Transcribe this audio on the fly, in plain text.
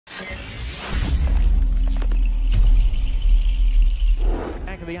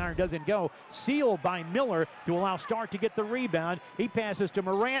back of the iron doesn't go. Sealed by Miller to allow Stark to get the rebound. He passes to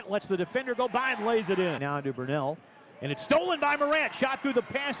Morant, lets the defender go by and lays it in. Now to Burnell. And it's stolen by Morant. Shot through the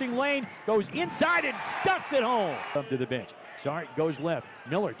passing lane. Goes inside and stuffs it home. Up to the bench. Stark goes left.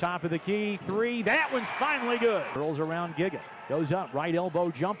 Miller, top of the key. Three. That one's finally good. Curls around Giga. Goes up. Right elbow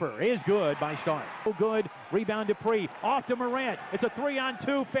jumper. Is good by Stark. So good. Rebound Dupree. Off to Morant. It's a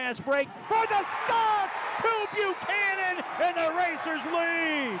 3-on-2 fast break for the Stark to Buchanan. And the Racers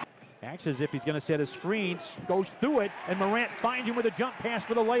lead. Acts as if he's going to set a screen, goes through it, and Morant finds him with a jump pass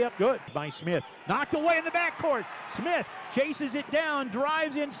for the layup. Good by Smith. Knocked away in the backcourt. Smith chases it down,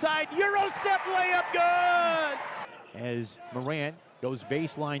 drives inside, Euro step layup, good! As Morant goes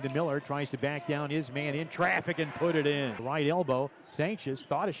baseline to Miller, tries to back down his man in traffic and put it in. Right elbow, Sanchez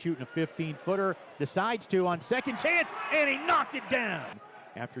thought of shooting a 15-footer, decides to on second chance, and he knocked it down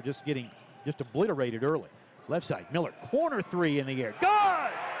after just getting obliterated early. Left side, Miller, corner three in the air, good!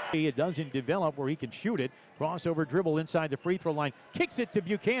 It doesn't develop where he can shoot it. Crossover dribble inside the free throw line. Kicks it to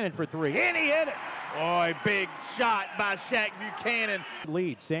Buchanan for three, and he hit it. Boy, big shot by Shaq Buchanan.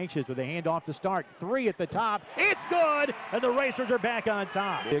 Lead, Sanchez with a handoff to Stark. Three at the top. It's good, and the Racers are back on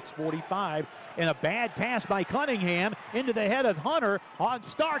top. 6:45, and a bad pass by Cunningham into the head of Hunter. On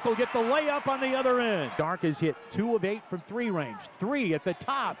Stark will get the layup on the other end. Stark has hit 2 of 8 from 3 range. 3 at the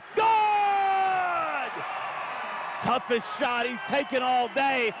top. Good! Toughest shot he's taken all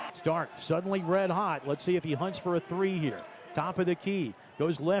day. Stark suddenly red hot. Let's see if he hunts for a 3 here. Top of the key.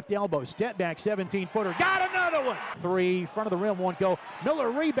 Goes left elbow. Step back 17-footer. Got another one. 3. Front of the rim won't go.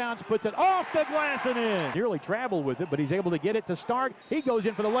 Miller rebounds. Puts it off the glass and in. Nearly traveled with it, but he's able to get it to Stark. He goes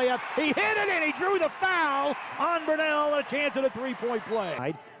in for the layup. He hit it and he drew the foul on Burnell. A chance at a 3-point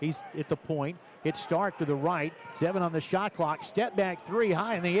play. He's at the point. Hits Stark to the right. 7 on the shot clock. Step back 3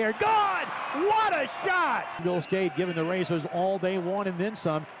 high in the air. Good! What a shot! Bill State giving the Racers all they want and then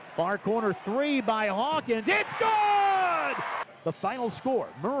some. Far corner 3 by Hawkins. It's good! The final score,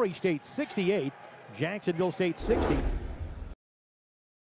 Murray State 68, Jacksonville State 60.